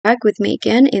back with me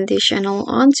again in this channel.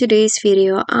 On today's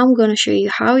video, I'm gonna show you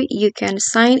how you can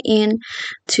sign in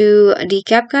to the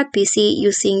CapCut PC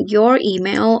using your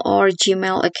email or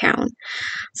Gmail account.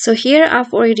 So here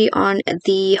I've already on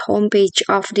the homepage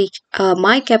of the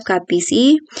my CapCut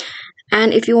PC.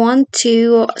 And if you want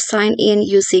to sign in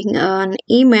using an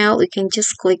email, you can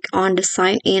just click on the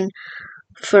sign in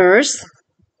first.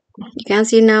 You can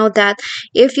see now that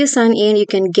if you sign in, you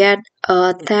can get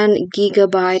a 10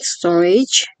 gigabyte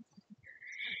storage,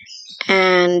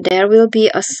 and there will be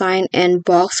a sign in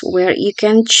box where you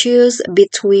can choose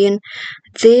between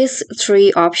these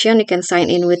three options. You can sign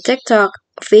in with TikTok,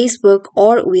 Facebook,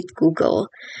 or with Google.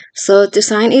 So to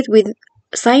sign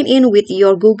in with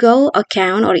your Google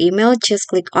account or email, just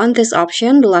click on this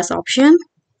option, the last option,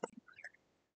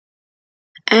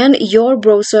 and your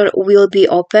browser will be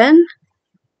open.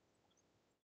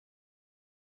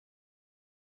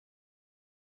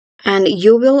 And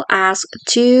you will ask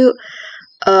to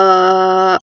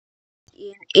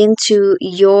into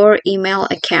your email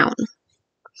account.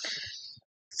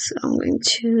 So I'm going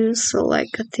to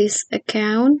select this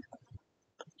account,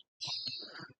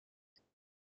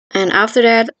 and after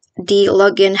that the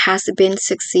login has been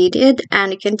succeeded,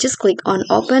 and you can just click on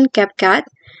open CapCut.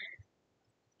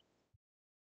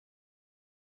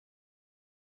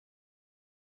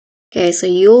 Okay, so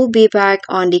you'll be back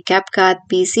on the CapCut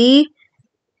PC,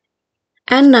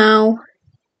 and now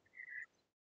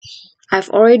I've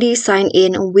already signed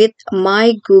in with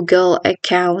my Google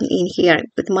account in here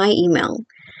with my email.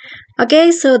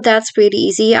 Okay, so that's pretty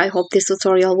easy. I hope this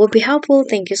tutorial will be helpful.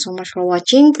 Thank you so much for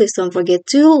watching. Please don't forget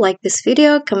to like this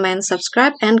video, comment,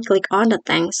 subscribe, and click on the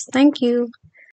thanks. Thank you.